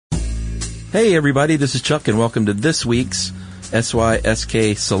Hey everybody, this is Chuck and welcome to this week's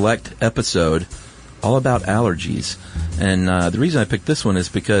SYSK Select episode all about allergies. And the reason I picked this one is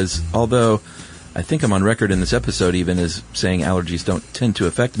because although I think I'm on record in this episode even as saying allergies don't tend to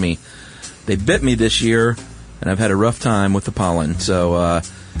affect me, they bit me this year and I've had a rough time with the pollen. So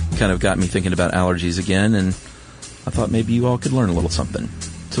kind of got me thinking about allergies again, and I thought maybe you all could learn a little something.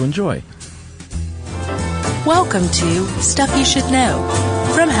 So enjoy. Welcome to Stuff You Should Know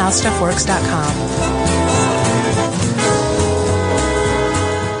from HowStuffWorks.com.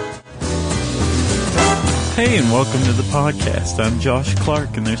 Hey, and welcome to the podcast. I'm Josh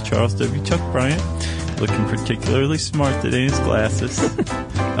Clark, and there's Charles W. Chuck Bryant, looking particularly smart today in his glasses.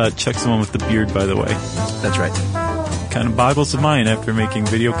 Chuck's the one with the beard, by the way. That's right. Kind of boggles the mind after making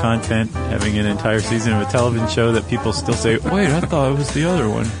video content, having an entire season of a television show that people still say, wait, I thought it was the other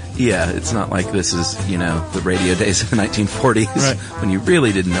one. Yeah, it's not like this is, the radio days of the 1940s, right, when you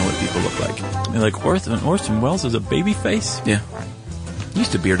really didn't know what people looked like. They're like, Orson Welles is a baby face? Yeah.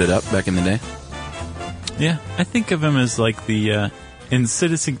 Used to beard it up back in the day. Yeah, I think of him as like the, in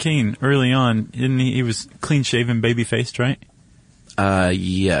Citizen Kane, early on, he was clean-shaven, baby-faced, right?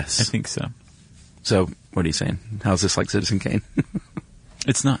 Yes. I think so. So, what are you saying? How's this like Citizen Kane?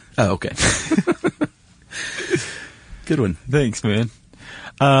 It's not. Oh, okay. Good one. Thanks, man.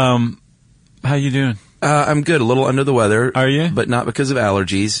 How you doing? I'm good. A little under the weather. Are you? But not because of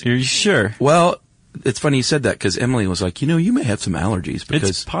allergies. Are you sure? Well, it's funny you said that because Emily was like, you may have some allergies. Because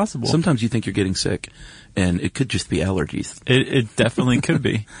it's possible. Sometimes you think you're getting sick, and it could just be allergies. It definitely could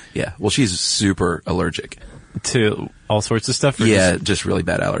be. Yeah. Well, she's super allergic. To all sorts of stuff? Yeah, just really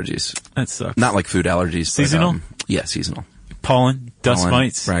bad allergies. That sucks. Not like food allergies. Seasonal? But, yeah, seasonal. Pollen, dust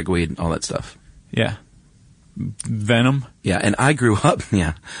mites. Ragweed, all that stuff. Yeah. Venom. Yeah, and I grew up with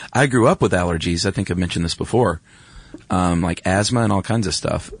allergies. I think I've mentioned this before. Like asthma and all kinds of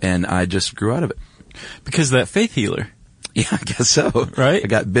stuff. And I just grew out of it. Because of that faith healer. Yeah, I guess so. Right? I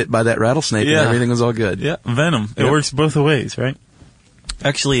got bit by that rattlesnake and everything was all good. Yeah, venom. It works both ways, right?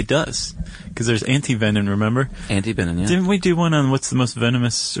 Actually, it does. Because there's anti-venom, remember? Anti-venom, yeah. Didn't we do one on what's the most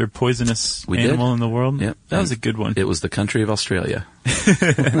venomous or poisonous animal in the world? Yep. That was a good one. It was the country of Australia.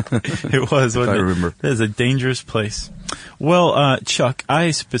 It was, wasn't it? I remember. That is a dangerous place. Well, Chuck,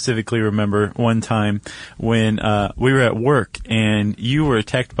 I specifically remember one time when we were at work and you were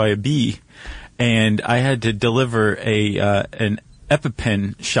attacked by a bee, and I had to deliver an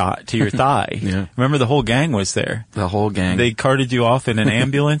EpiPen shot to your thigh. Yeah. Remember, the whole gang was there. The whole gang. They carted you off in an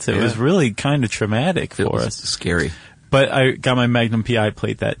ambulance. It was really kind of traumatic for us. Scary. But I got my Magnum PI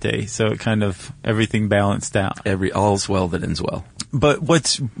plate that day, so it kind of, everything balanced out. All's well that ends well. But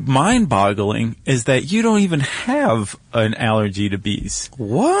what's mind-boggling is that you don't even have an allergy to bees.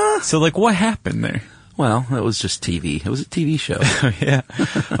 What? So, what happened there? Well, it was just TV. It was a TV show. Yeah.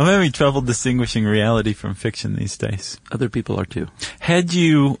 I'm having trouble distinguishing reality from fiction these days. Other people are too. Had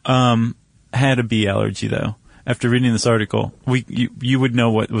you had a bee allergy, though, after reading this article, you would know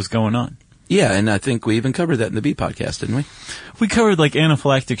what was going on. Yeah, and I think we even covered that in the bee podcast, didn't we? We covered,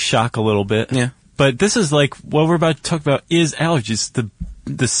 anaphylactic shock a little bit. Yeah. But this is what we're about to talk about is allergies,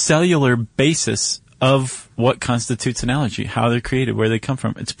 the cellular basis of what constitutes an allergy, how they're created, where they come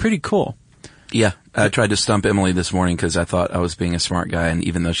from. It's pretty cool. Yeah, I tried to stump Emily this morning because I thought I was being a smart guy, and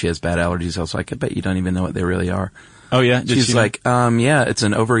even though she has bad allergies, I was like, I bet you don't even know what they really are. Oh, yeah? She's like, yeah, it's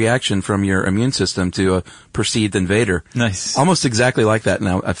an overreaction from your immune system to a perceived invader. Nice. Almost exactly like that.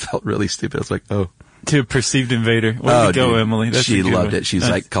 Now I felt really stupid. I was like, oh. To a perceived invader. Way to go, Emily. That's she loved one. it. She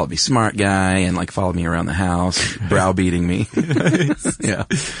was called me smart guy and followed me around the house, browbeating me. Yeah.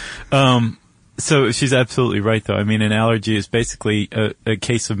 So she's absolutely right, though. I mean, an allergy is basically a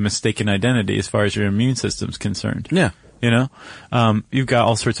case of mistaken identity as far as your immune system's concerned. Yeah. You've got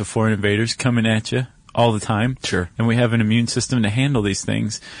all sorts of foreign invaders coming at you all the time. Sure. And we have an immune system to handle these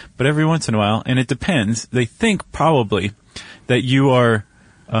things. But every once in a while, and it depends, they think probably that you are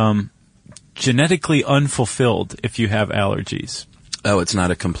genetically unfulfilled if you have allergies. Oh, it's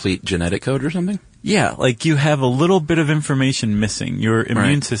not a complete genetic code or something? Yeah, you have a little bit of information missing. Your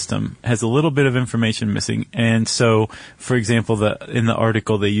immune system has a little bit of information missing. And so, for example, in the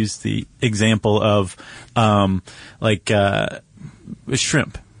article, they used the example of,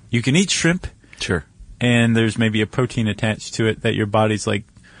 shrimp. You can eat shrimp. Sure. And there's maybe a protein attached to it that your body's like,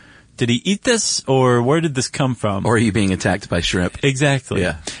 did he eat this, or where did this come from? Or are you being attacked by shrimp? Exactly.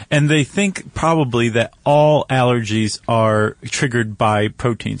 Yeah. And they think probably that all allergies are triggered by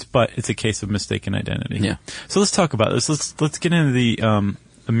proteins, but it's a case of mistaken identity. Yeah. So let's talk about this. Let's get into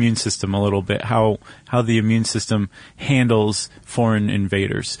the immune system a little bit, how the immune system handles foreign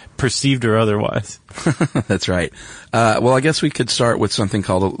invaders, perceived or otherwise. That's right. Well, I guess we could start with something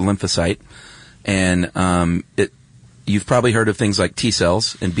called a lymphocyte. And you've probably heard of things like T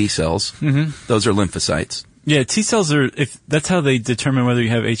cells and B cells. Mm-hmm. Those are lymphocytes. Yeah, T cells are, that's how they determine whether you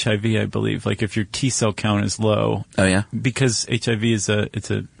have HIV, I believe. Like if your T cell count is low. Oh, yeah? Because HIV is an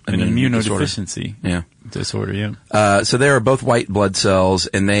immunodeficiency disorder, yeah. So they are both white blood cells,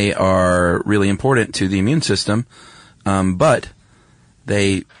 and they are really important to the immune system, but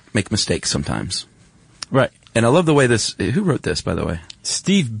they make mistakes sometimes. Right. And I love the way who wrote this, by the way?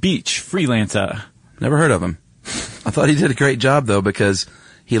 Steve Beach, freelancer. Never heard of him. I thought he did a great job, though, because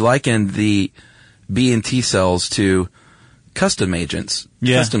he likened the B and T cells to customs agents,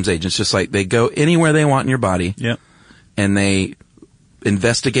 just like they go anywhere they want in your body, and they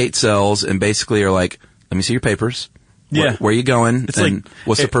investigate cells and basically are like, let me see your papers, where are you going, and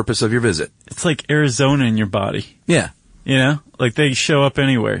what's the purpose of your visit? It's like Arizona in your body. Yeah. You know? Like they show up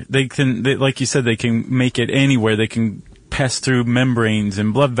anywhere. Like you said, they can make it anywhere. They can pass through membranes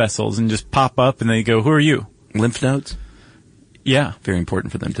and blood vessels and just pop up and they go, who are you? Lymph nodes? Yeah. Very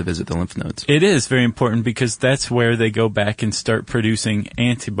important for them to visit the lymph nodes. It is very important because that's where they go back and start producing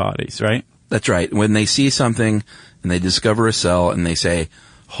antibodies, right? That's right. When they see something and they discover a cell and they say,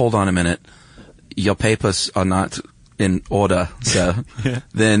 hold on a minute, your papers are not in order, so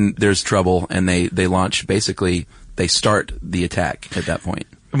then there's trouble, and they launch, basically, they start the attack at that point.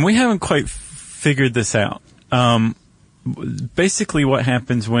 And we haven't quite figured this out. Basically what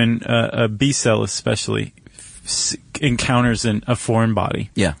happens when a B cell especially encounters a foreign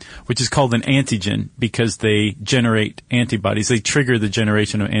body, which is called an antigen because they generate antibodies. They trigger the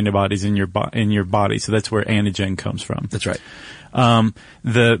generation of antibodies in your body. So that's where antigen comes from. That's right.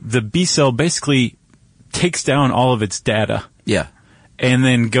 The B cell basically takes down all of its data. Yeah. And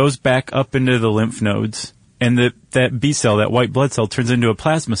then goes back up into the lymph nodes. And that B cell, that white blood cell, turns into a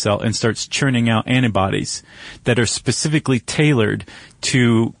plasma cell and starts churning out antibodies that are specifically tailored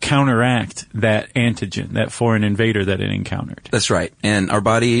to counteract that antigen, that foreign invader that it encountered. That's right. And our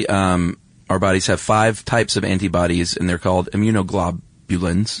bodies have 5 types of antibodies, and they're called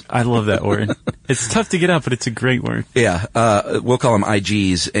immunoglobulins. I love that word. It's tough to get out, but it's a great word. Yeah. We'll call them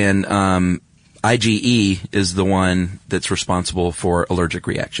Igs. And IgE is the one that's responsible for allergic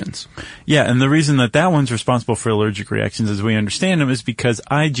reactions. Yeah, and the reason that one's responsible for allergic reactions, as we understand them, is because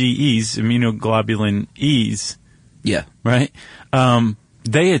IgEs, immunoglobulin E's, right?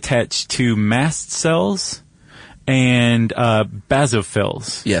 They attach to mast cells and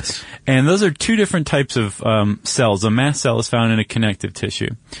basophils. Yes. And those are 2 different types of cells. A mast cell is found in a connective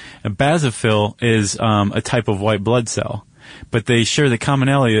tissue. A basophil is a type of white blood cell. But they share the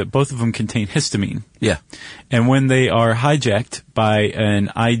commonality that both of them contain histamine. Yeah. And when they are hijacked by an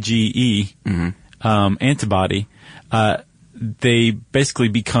IgE antibody, they basically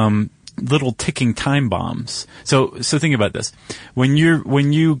become little ticking time bombs. So think about this. When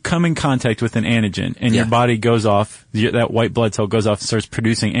you come in contact with an antigen and your body goes off, that white blood cell goes off and starts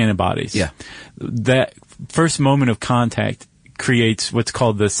producing antibodies. Yeah. That first moment of contact creates what's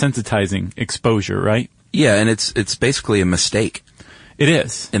called the sensitizing exposure, right? Yeah, and it's basically a mistake. It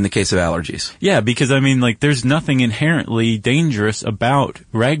is. In the case of allergies. Yeah, because there's nothing inherently dangerous about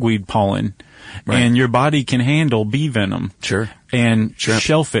ragweed pollen. Right. And your body can handle bee venom. Sure. And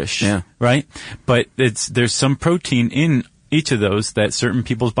shellfish. Yeah. Right? But there's some protein in each of those that certain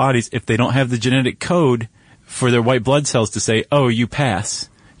people's bodies, if they don't have the genetic code for their white blood cells to say, oh, you pass,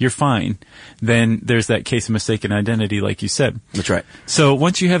 you're fine, then there's that case of mistaken identity, like you said. That's right. So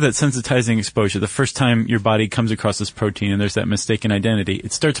once you have that sensitizing exposure, the first time your body comes across this protein and there's that mistaken identity,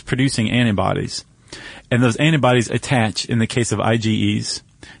 it starts producing antibodies. And those antibodies attach, in the case of IgEs,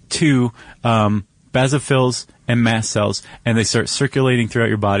 to basophils and mast cells, and they start circulating throughout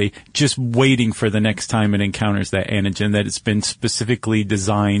your body, just waiting for the next time it encounters that antigen that it's been specifically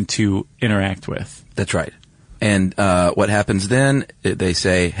designed to interact with. That's right. And what happens then, they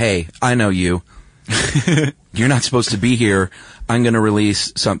say, hey, I know you. You're not supposed to be here. I'm going to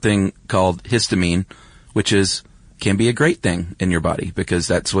release something called histamine, which can be a great thing in your body because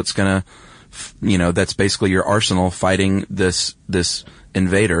that's what's going to, that's basically your arsenal fighting this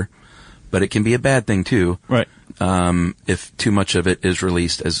invader. But it can be a bad thing too. Right. If too much of it is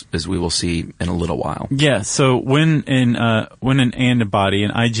released, as we will see in a little while. Yeah. So when an antibody, an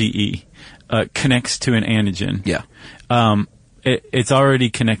IgE, connects to an antigen. Yeah. It's already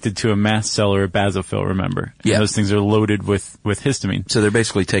connected to a mast cell or a basophil, remember? And those things are loaded with histamine. So they're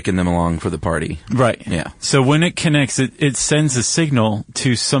basically taking them along for the party. Right. Yeah. So when it connects, it sends a signal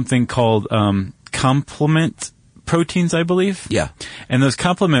to something called complement proteins, I believe. Yeah. And those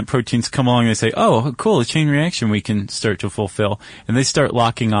complement proteins come along and they say, oh, cool, a chain reaction we can start to fulfill. And they start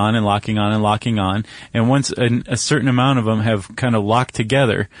locking on and locking on and locking on. And once a certain amount of them have kind of locked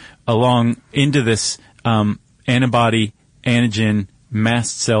together along into this antibody, antigen,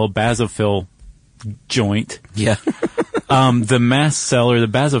 mast cell, basophil joint, Yeah. the mast cell or the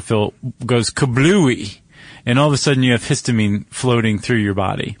basophil goes kablooey. And all of a sudden you have histamine floating through your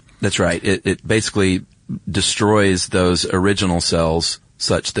body. That's right. It basically destroys those original cells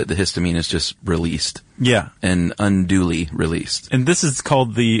such that the histamine is just released. Yeah. And unduly released. And this is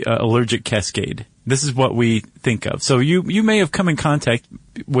called the allergic cascade. This is what we think of. So you may have come in contact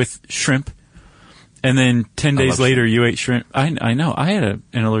with shrimp, and then 10 days later you ate shrimp. I know. I had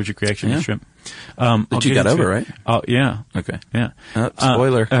an allergic reaction to shrimp. That you got over, right? Oh, yeah. Okay. Yeah.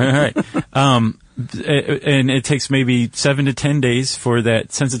 Spoiler. All right. And it takes maybe 7 to 10 days for that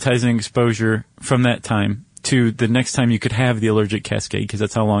sensitizing exposure from that time to the next time you could have the allergic cascade, because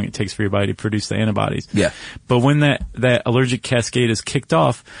that's how long it takes for your body to produce the antibodies. Yeah. But when that allergic cascade is kicked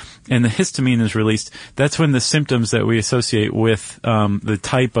off and the histamine is released, that's when the symptoms that we associate with the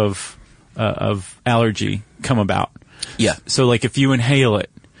type of allergy come about. Yeah. So like if you inhale it,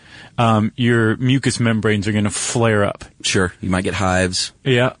 your mucous membranes are going to flare up. Sure. You might get hives.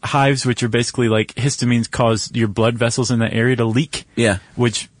 Yeah, hives, which are basically like histamines cause your blood vessels in that area to leak. Yeah.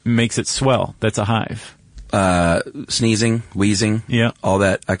 Which makes it swell. That's a hive. Sneezing, wheezing. Yeah. All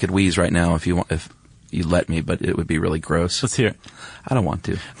that. I could wheeze right now if you let me, but it would be really gross. Let's hear it. I don't want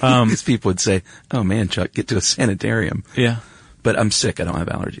to. These people would say, oh man, Chuck, get to a sanitarium. Yeah. But I'm sick. I don't have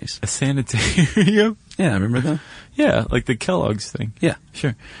allergies. A sanitarium? Yeah, remember that? Yeah, like the Kellogg's thing. Yeah.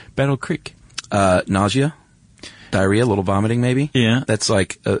 Sure. Battle Creek. Nausea, diarrhea, a little vomiting maybe. Yeah. That's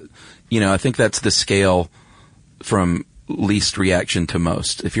like, I think that's the scale from least reaction to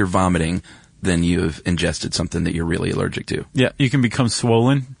most. If you're vomiting, then you've ingested something that you're really allergic to. Yeah, you can become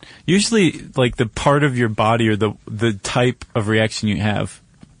swollen. Usually, like the part of your body or the type of reaction you have,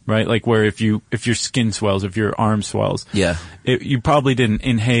 right? Like where if your skin swells, if your arm swells. Yeah. You probably didn't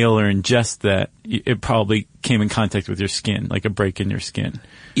inhale or ingest that. It probably came in contact with your skin, like a break in your skin.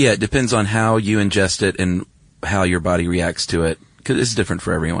 Yeah, it depends on how you ingest it and how your body reacts to it. Because it's different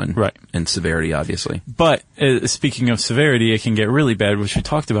for everyone. Right. And severity, obviously. But speaking of severity, it can get really bad, which we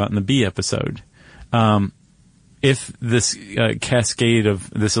talked about in the bee episode. If this cascade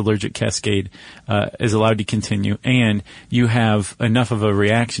of this allergic cascade is allowed to continue, and you have enough of a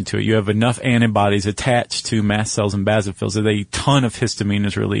reaction to it, you have enough antibodies attached to mast cells and basophils that a ton of histamine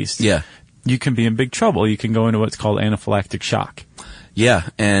is released. Yeah. You can be in big trouble. You can go into what's called anaphylactic shock. Yeah,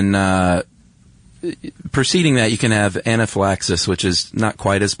 and preceding that, you can have anaphylaxis, which is not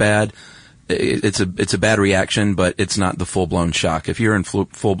quite as bad. It's a bad reaction, but it's not the full-blown shock. If you're in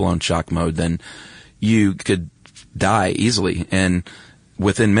full-blown shock mode, then you could die easily, and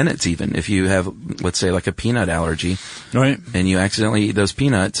within minutes even. If you have, let's say, like a peanut allergy, right, and you accidentally eat those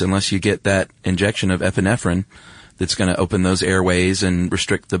peanuts, unless you get that injection of epinephrine that's going to open those airways and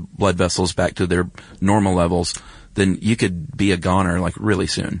restrict the blood vessels back to their normal levels, then you could be a goner like really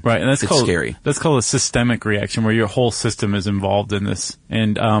soon. Right, and that's scary. That's called a systemic reaction, where your whole system is involved in this.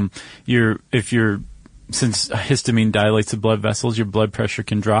 And since histamine dilates the blood vessels, your blood pressure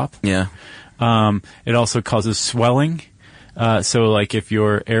can drop. Yeah. It also causes swelling. So like if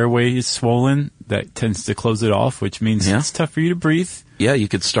your airway is swollen, that tends to close it off, which means it's tough for you to breathe. Yeah, you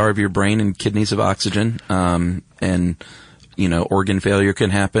could starve your brain and kidneys of oxygen, and organ failure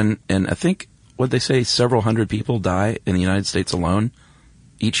can happen. And I think, what'd they say, several hundred people die in the United States alone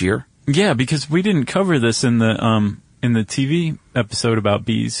each year? Yeah, because we didn't cover this in the TV episode about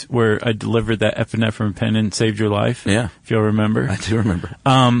bees, where I delivered that epinephrine pen and saved your life. Yeah. If you'll remember. I do remember.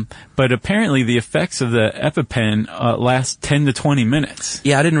 But apparently the effects of the EpiPen last 10 to 20 minutes.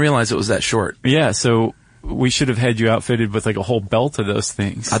 Yeah, I didn't realize it was that short. Yeah, so we should have had you outfitted with like a whole belt of those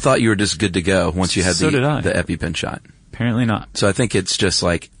things. I thought you were just good to go once you had the EpiPen shot. Apparently not. So I think it's just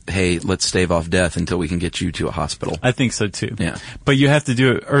like, hey, let's stave off death until we can get you to a hospital. I think so too. Yeah. But you have to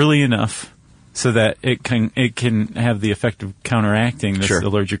do it early enough so that it can have the effect of counteracting this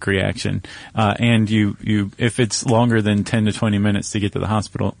allergic reaction. And you if it's longer than 10 to 20 minutes to get to the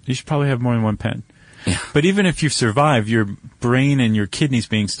hospital, you should probably have more than one pen. Yeah. But even if you survive, your brain and your kidneys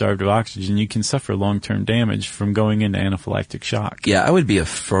being starved of oxygen, you can suffer long-term damage from going into anaphylactic shock. Yeah, I would be a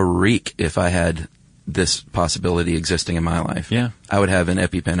freak if I had this possibility existing in my life. Yeah. I would have an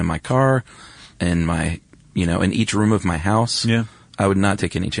EpiPen in my car, in in each room of my house. Yeah. I would not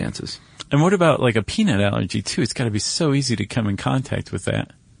take any chances. And what about like a peanut allergy too? It's got to be so easy to come in contact with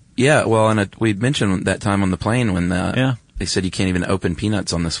that. Yeah, well, and we mentioned that time on the plane when they said you can't even open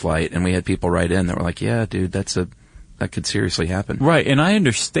peanuts on this flight. And we had people write in that were like, yeah, dude, that could seriously happen. Right, and I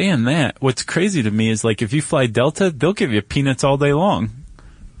understand that. What's crazy to me is, like, if you fly Delta, they'll give you peanuts all day long.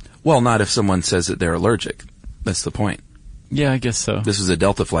 Well, not if someone says that they're allergic. That's the point. Yeah, I guess so. This was a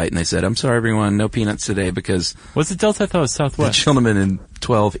Delta flight, and they said, I'm sorry, everyone, no peanuts today because... Was it Delta? I thought it was Southwest. The gentleman in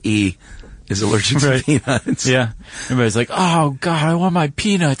 12E is allergic to peanuts. Yeah. Everybody's like, oh, God, I want my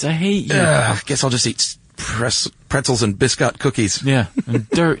peanuts. I hate you. I guess I'll just eat pretzels and biscuit cookies. Yeah, and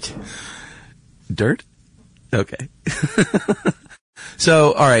dirt. Dirt? Okay.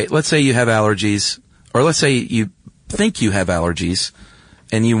 So, all right, let's say you have allergies, or let's say you think you have allergies,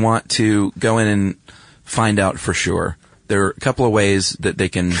 and you want to go in and find out for sure. There are a couple of ways that they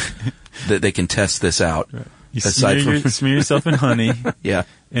can test this out. Right. You smear yourself in honey, yeah,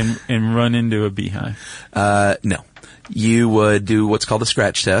 and run into a beehive. No, you would do what's called a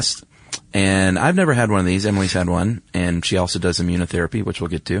scratch test, and I've never had one of these. Emily's had one, and she also does immunotherapy, which we'll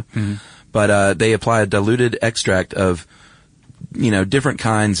get to. Mm-hmm. But they apply a diluted extract of, different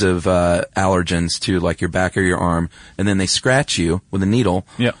kinds of allergens to like your back or your arm, and then they scratch you with a needle,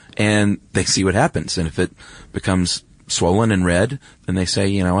 and they see what happens. And if it becomes swollen and red, then they say,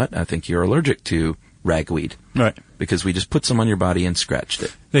 you know what, I think you're allergic to ragweed. Right. Because we just put some on your body and scratched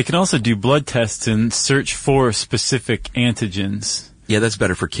it. They can also do blood tests and search for specific antigens. Yeah, that's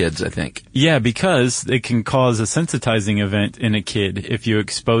better for kids, I think. Yeah, because it can cause a sensitizing event in a kid if you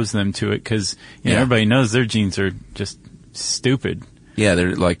expose them to it, because everybody knows their genes are just stupid. Yeah,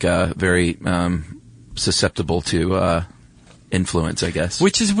 they're like very susceptible to influence, I guess.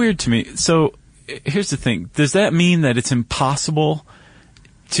 Which is weird to me. So here's the thing. Does that mean that it's impossible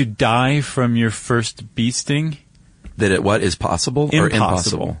to die from your first bee sting? That it what is possible or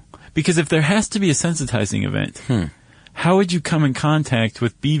impossible? Because if there has to be a sensitizing event, how would you come in contact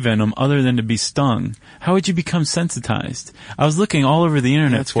with bee venom other than to be stung? How would you become sensitized? I was looking all over the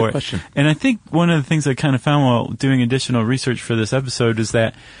internet for it. Question. And I think one of the things I kind of found while doing additional research for this episode is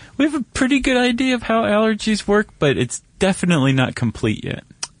that we have a pretty good idea of how allergies work, but it's definitely not complete yet.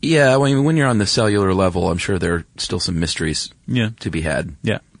 Yeah, when you're on the cellular level, I'm sure there are still some mysteries to be had.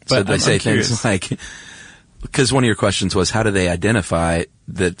 Yeah. But so they say things like, because one of your questions was, how do they identify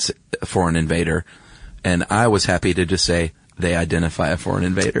that's a foreign invader? And I was happy to just say they identify a foreign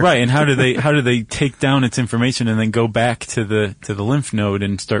invader. Right. And how do they take down its information and then go back to the lymph node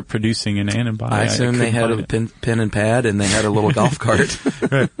and start producing an antibody? I assume they had a pen and pad and they had a little golf cart.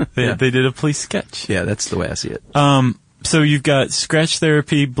 Right. They did a police sketch. Yeah, that's the way I see it. So you've got scratch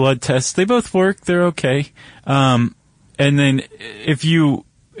therapy, blood tests. They both work. They're okay. And then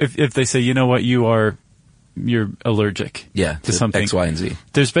if they say, you know what, you're allergic to something. X, Y, and Z.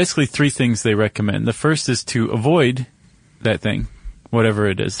 There's basically three things they recommend. The first is to avoid that thing, whatever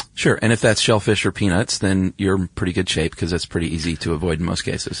it is. Sure. And if that's shellfish or peanuts, then you're in pretty good shape because that's pretty easy to avoid in most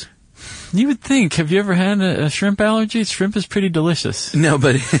cases. You would think. Have you ever had a shrimp allergy? Shrimp is pretty delicious. No,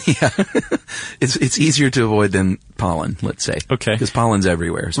 but yeah, it's easier to avoid than pollen, let's say. Okay. Because pollen's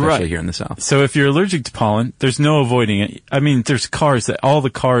everywhere, especially here in the South. So if you're allergic to pollen, there's no avoiding it. I mean, there's all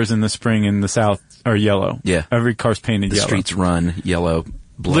the cars in the spring in the South are yellow. Yeah. Every car's painted yellow. The streets run yellow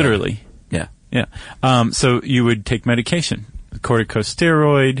blood. Literally. Yeah. Yeah. So you would take medication.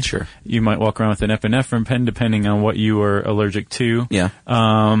 Corticosteroid. Sure. You might walk around with an epinephrine pen depending on what you are allergic to. Yeah.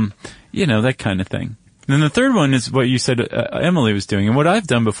 That kind of thing. And then the third one is what you said Emily was doing and what I've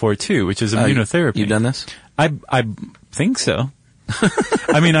done before too, which is immunotherapy. You've done this? I think so.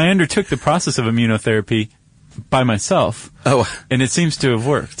 I mean, I undertook the process of immunotherapy by myself. Oh. And it seems to have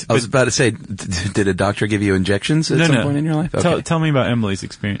worked. I was about to say, did a doctor give you injections at some point in your life? Okay. Tell me about Emily's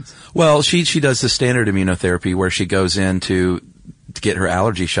experience. Well, she does the standard immunotherapy where she goes in to get her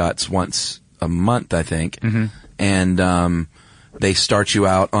allergy shots once a month, I think. Mm-hmm. And they start you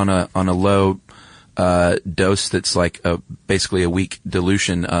out on a low dose that's like basically a weak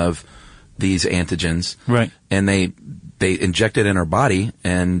dilution of these antigens. Right. And they inject it in her body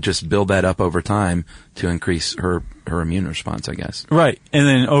and just build that up over time to increase her immune response, I guess. Right. And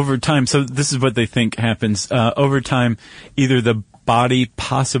then over time, so this is what they think happens. Over time, either the body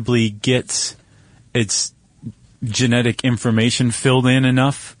possibly gets its genetic information filled in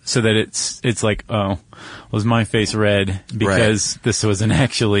enough so that it's like, oh, was my face red because this wasn't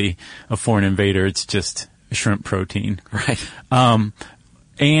actually a foreign invader. It's just a shrimp protein. Right.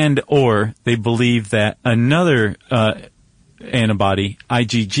 And or they believe that another antibody,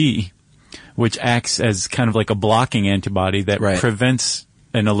 IgG, which acts as kind of like a blocking antibody that prevents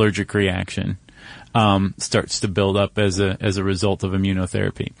an allergic reaction, starts to build up as a result of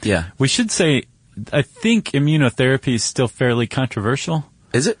immunotherapy. Yeah. We should say, I think immunotherapy is still fairly controversial.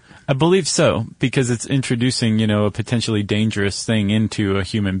 Is it? I believe so, because it's introducing, a potentially dangerous thing into a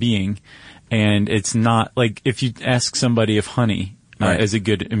human being. And it's not like if you ask somebody if honey is a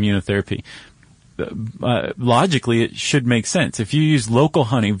good immunotherapy, logically it should make sense. If you use local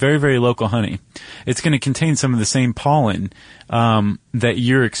honey, very, very local honey, it's going to contain some of the same pollen that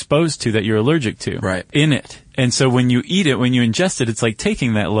you're exposed to, that you're allergic to in it. And so when you eat it, when you ingest it, it's like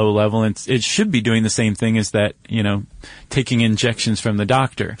taking that low level, and it should be doing the same thing as that, taking injections from the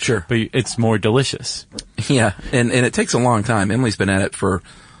doctor. Sure. But it's more delicious. Yeah, and it takes a long time. Emily's been at it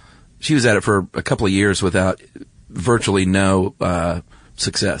she was at it for a couple of years without virtually no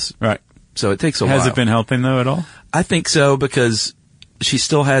success. Right. So it takes a while. Has it been helping, though, at all? I think so, because she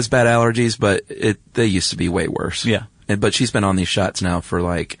still has bad allergies, but they used to be way worse. Yeah. But she's been on these shots now for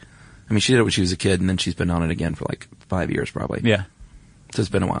she did it when she was a kid, and then she's been on it again for 5 years probably. Yeah. So it's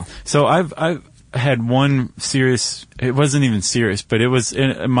been a while. So I've had one serious, it wasn't even serious, but it was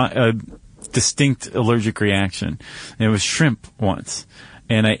a distinct allergic reaction. And it was shrimp once.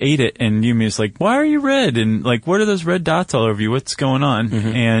 And I ate it, and Yumi was like, "Why are you red? And what are those red dots all over you? What's going on?"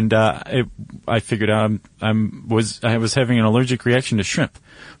 Mm-hmm. And I figured out I was having an allergic reaction to shrimp,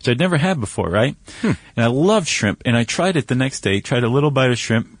 which I'd never had before, right? And I loved shrimp, and I tried it the next day. Tried a little bite of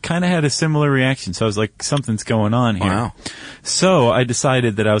shrimp, kind of had a similar reaction. So I was like, "Something's going on here." Wow. So I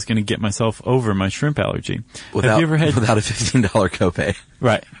decided that I was going to get myself over my shrimp allergy. Without a $15 copay,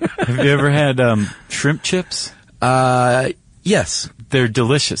 right? Have you ever had shrimp chips? Yes. They're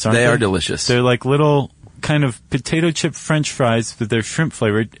delicious, aren't they? They are delicious. They're like little kind of potato chip French fries, but they're shrimp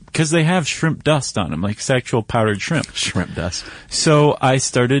flavored because they have shrimp dust on them, like actual powdered shrimp. Shrimp dust. So I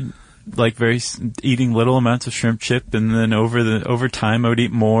started eating little amounts of shrimp chip, and then over time I would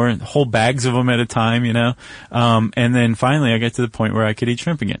eat more, whole bags of them at a time, and then finally I got to the point where I could eat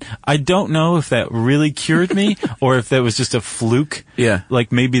shrimp again. I don't know if that really cured me or if that was just a fluke. Yeah.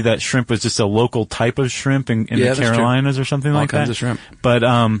 Like maybe that shrimp was just a local type of shrimp in the Carolinas or something like that. All kinds of shrimp. But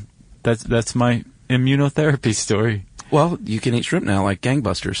that's my immunotherapy story. Well, you can eat shrimp now like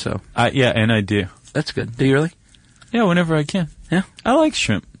gangbusters, so. Yeah, and I do. That's good. Do you really? Yeah, whenever I can. Yeah. I like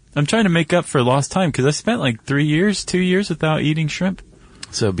shrimp. I'm trying to make up for lost time because I spent 2 years without eating shrimp.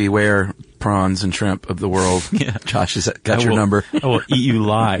 So beware prawns and shrimp of the world. Yeah. Josh has got your number. I will eat you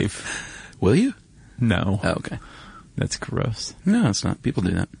live. Will you? No. Oh, okay. That's gross. No, it's not. People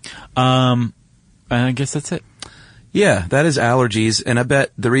do that. I guess that's it. Yeah, that is allergies. And I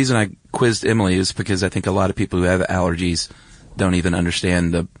bet the reason I quizzed Emily is because I think a lot of people who have allergies don't even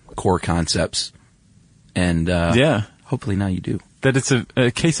understand the core concepts. And hopefully now you do. That it's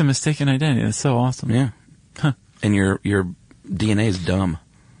a case of mistaken identity. That's so awesome. Yeah. Huh. And your DNA is dumb.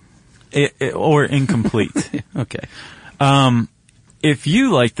 Or incomplete. Okay. If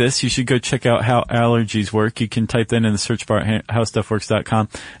you like this, you should go check out how allergies work. You can type that in the search bar at howstuffworks.com.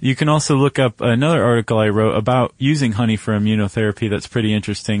 You can also look up another article I wrote about using honey for immunotherapy that's pretty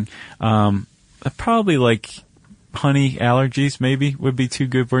interesting. Probably honey allergies maybe would be two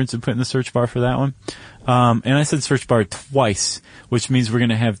good words to put in the search bar for that one. And I said search bar twice, which means we're going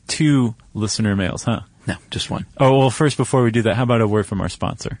to have 2 listener mails, huh? No, just one. Oh, well, first, before we do that, how about a word from our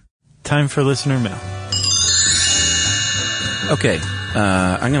sponsor? Time for listener mail. Okay,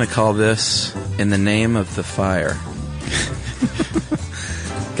 I'm going to call this In the Name of the Fire.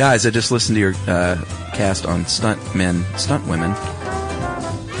 Guys, I just listened to your cast on stunt women.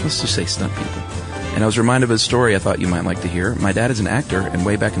 Let's just say stunt people. And I was reminded of a story I thought you might like to hear. My dad is an actor, and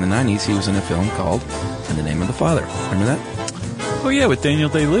way back in the 90s, he was in a film called In the Name of the Father. Remember that? Oh, yeah, with Daniel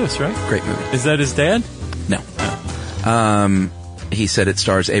Day-Lewis, right? Great movie. Is that his dad? No. He said it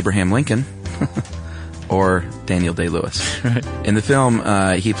stars Abraham Lincoln or Daniel Day-Lewis. Right. In the film,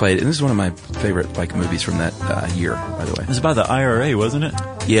 he played, and this is one of my favorite movies from that year, by the way. It was about the IRA, wasn't it?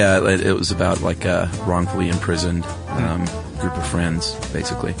 Yeah, it was about a wrongfully imprisoned group of friends,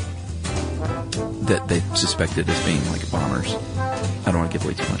 basically, that they suspected as being bombers. I don't want to give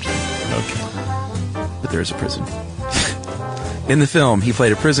away too much. Okay. But there is a prison. In the film, he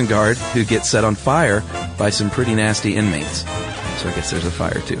played a prison guard who gets set on fire by some pretty nasty inmates. So I guess there's a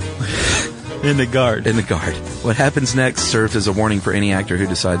fire, too. In the guard. In the guard. What happens next serves as a warning for any actor who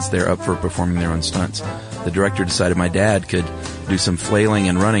decides they're up for performing their own stunts. The director decided my dad could do some flailing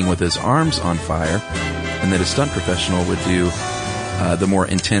and running with his arms on fire, and that a stunt professional would do the more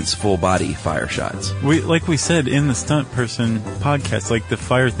intense full-body fire shots. We said in the Stunt Person podcast, the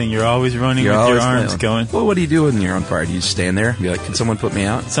fire thing, you're always running with your arms going. Well, what do you do when you're on fire? Do you just stand there and be like, can someone put me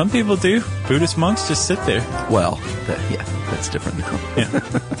out? Some people do. Buddhist monks just sit there. Well, that's different now. Yeah.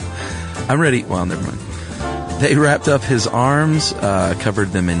 I'm ready. Well, never mind. They wrapped up his arms, covered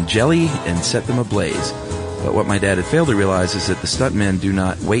them in jelly, and set them ablaze. But what my dad had failed to realize is that the stuntmen do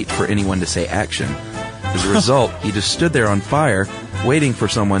not wait for anyone to say action. As a result, he just stood there on fire, waiting for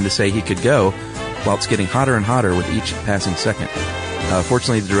someone to say he could go, while it's getting hotter and hotter with each passing second.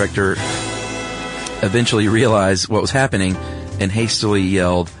 Fortunately, the director eventually realized what was happening and hastily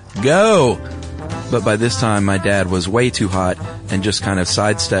yelled, "Go!" But by this time, my dad was way too hot and just kind of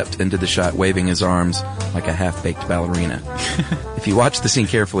sidestepped into the shot, waving his arms like a half-baked ballerina. If you watch the scene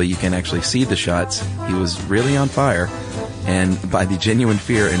carefully, you can actually see the shots. He was really on fire, and by the genuine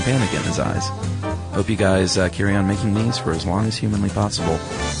fear and panic in his eyes. Hope you guys carry on making these for as long as humanly possible.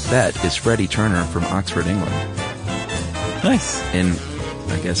 That is Freddie Turner from Oxford, England. Nice. And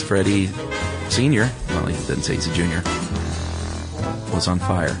I guess Freddie Sr., well, he didn't say he's a junior, was on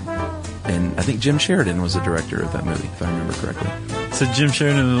fire. And I think Jim Sheridan was the director of that movie, if I remember correctly. So Jim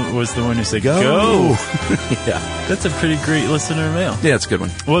Sheridan was the one who said, go! Yeah. That's a pretty great listener mail. Yeah, it's a good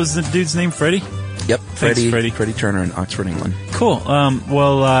one. What was the dude's name? Freddie? Yep. Thanks, Freddie. Freddie Turner in Oxford, England. Cool.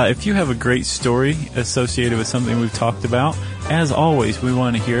 Well, if you have a great story associated with something we've talked about, as always, we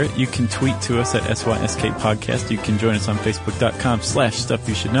want to hear it. You can tweet to us at SYSK Podcast. You can join us on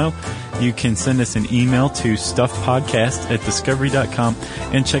Facebook.com/StuffYouShouldKnow. You can send us an email to StuffPodcast@Discovery.com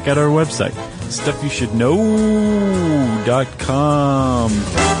and check out our website, StuffYouShouldKnow.com.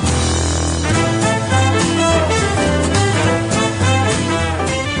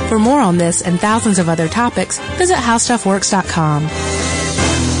 For more on this and thousands of other topics, visit HowStuffWorks.com.